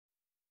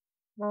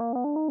I'll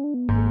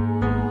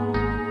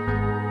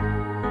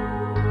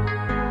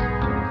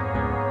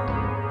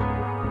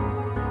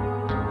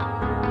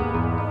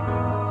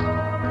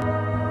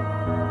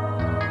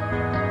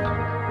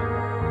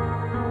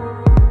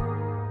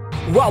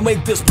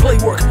make this play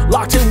work,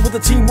 locked in with the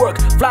teamwork.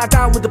 Fly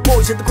down with the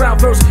boys, hit the ground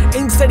first.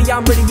 Aim steady,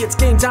 I'm ready, it's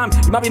game time.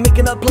 You might be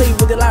making a play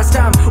with it last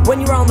time. When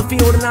you're on the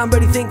field and I'm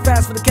ready, think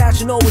fast for the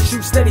cash and always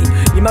shoot steady.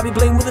 You might be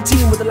playing with the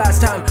team with the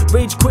last time.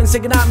 Rage quit and say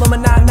goodnight, mama,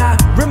 nah.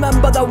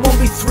 Remember that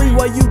 1v3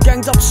 where you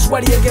ganged up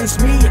sweaty against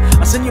me.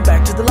 I send you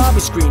back to the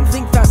lobby screen.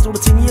 Think fast, all the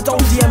team, you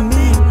don't DM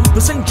me.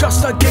 This ain't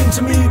just a game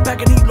to me.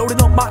 Back and eat,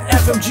 loading up my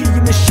FMG.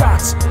 You miss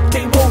shots,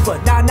 game over.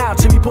 Now,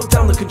 Timmy, put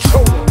down the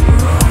controller.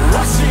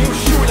 I see you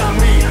shoot at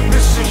me,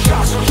 missing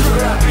shots on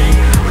trigger happy.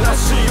 When I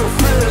see you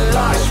feeling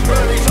lies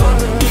buried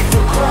underneath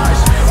your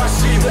cries, I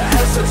see the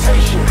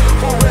hesitation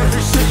for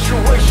every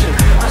situation.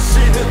 I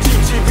see the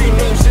DTV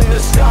names in the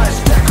skies,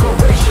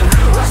 decoration.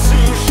 I see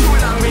you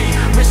shoot at me,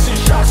 missing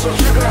shots on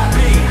trigger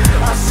happy.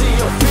 I see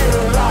you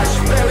feeling lies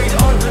buried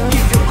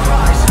underneath your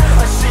cries.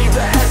 I see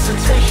the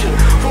hesitation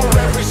for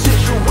every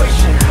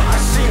situation. I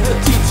see the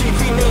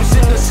DTV names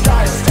in the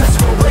skies,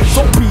 desperation.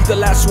 Don't be the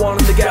last one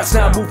in the gas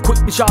now. Move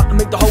quick, be sharp, and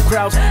make the whole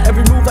crowds.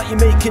 Every move that you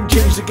make can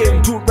change the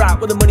game. Do it right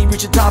when the money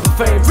reaches the top of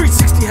fame.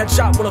 360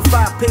 headshot with a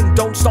 5 ping.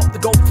 Don't stop the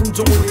goat from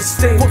doing his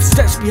thing.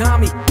 Footsteps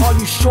behind me, are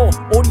you sure?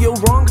 Audio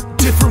wrong?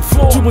 Different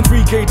floor. 2 and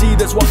 3 KD,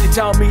 that's what they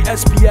tell me.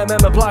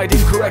 SPMM applied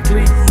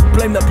incorrectly.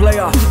 Blame the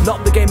player,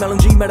 not the game.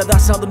 LNG meta,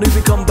 that's how the new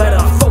become better.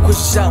 Focus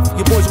yourself,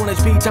 your boys want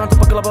HP. Time to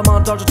buckle up a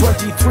montage of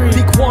 23.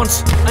 Peak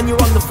once, and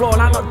you're on the floor,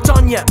 and I'm not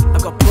done yet.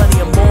 I've got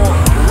plenty of more.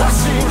 I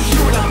see you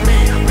shoot at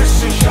me,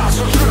 missing shots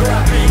on trigger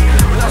happy.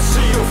 When I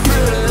see you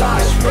feeling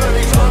lies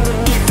buried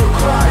underneath your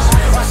cries,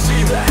 I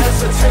see the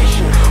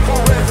hesitation for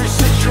every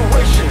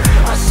situation.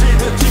 I see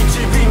the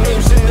DTV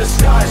names in the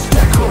skies,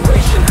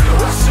 decoration.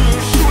 I see you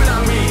shoot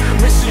at me,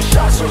 missing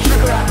shots on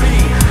trigger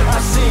happy.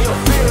 I see you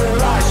feeling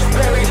lies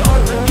buried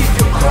underneath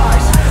your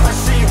cries. I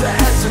see the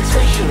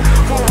hesitation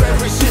for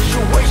every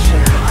situation.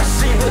 I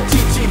see the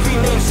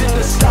DTV names in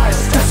the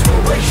skies,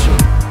 desperation.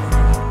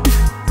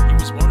 He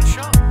was one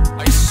shot,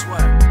 I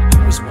swear. He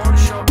was one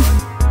shot.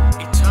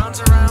 He turns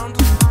around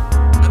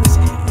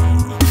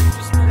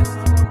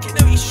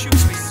and he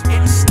shoots me,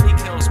 instantly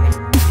kills me.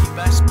 The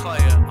best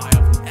player I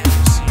have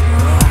ever seen.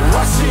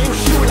 I see you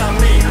shoot at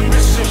me,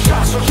 missing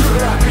shots on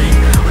trigger happy.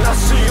 When I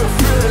see you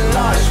feeling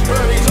lies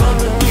buried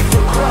underneath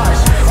your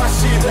cries, I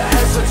see the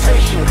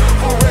hesitation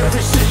for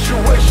every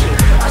situation.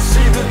 I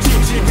see the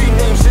DTV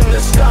names in the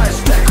skies,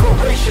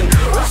 decoration.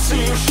 I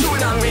see you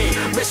shoot at me,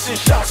 missing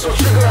shots on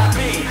trigger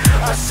happy.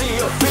 I see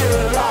you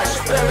feeling lies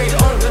buried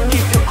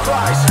underneath your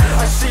cries.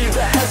 I see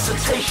the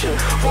hesitation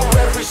for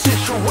every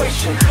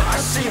situation. I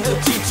see the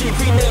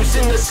DTV names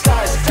in the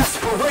skies,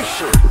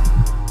 desperation.